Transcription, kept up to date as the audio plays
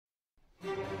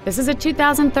This is a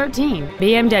 2013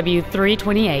 BMW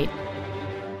 328.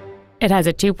 It has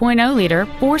a 2.0-liter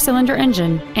four-cylinder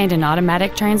engine and an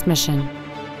automatic transmission.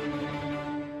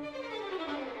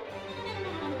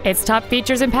 Its top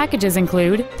features and packages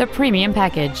include the Premium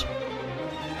package,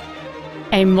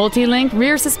 a multi-link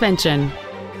rear suspension,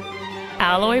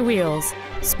 alloy wheels,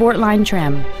 Sportline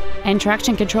trim, and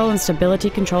traction control and stability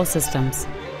control systems.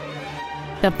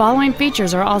 The following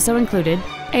features are also included: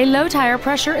 a low tire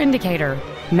pressure indicator,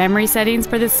 memory settings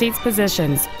for the seat's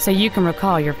positions so you can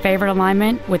recall your favorite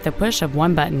alignment with the push of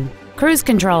one button, cruise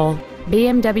control,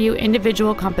 BMW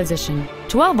individual composition,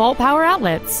 12-volt power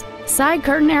outlets, side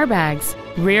curtain airbags,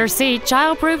 rear seat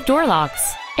child-proof door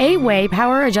locks, 8-way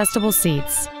power adjustable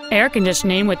seats, air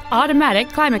conditioning with automatic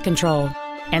climate control,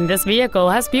 and this vehicle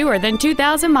has fewer than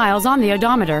 2,000 miles on the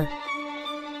odometer.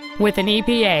 With an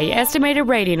EPA estimated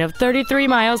rating of 33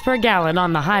 miles per gallon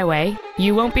on the highway,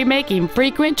 you won't be making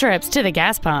frequent trips to the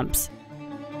gas pumps.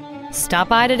 Stop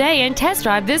by today and test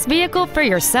drive this vehicle for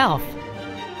yourself.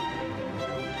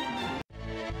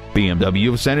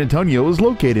 BMW of San Antonio is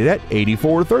located at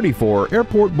 8434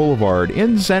 Airport Boulevard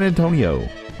in San Antonio.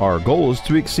 Our goal is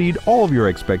to exceed all of your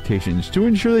expectations to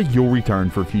ensure that you'll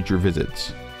return for future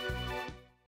visits.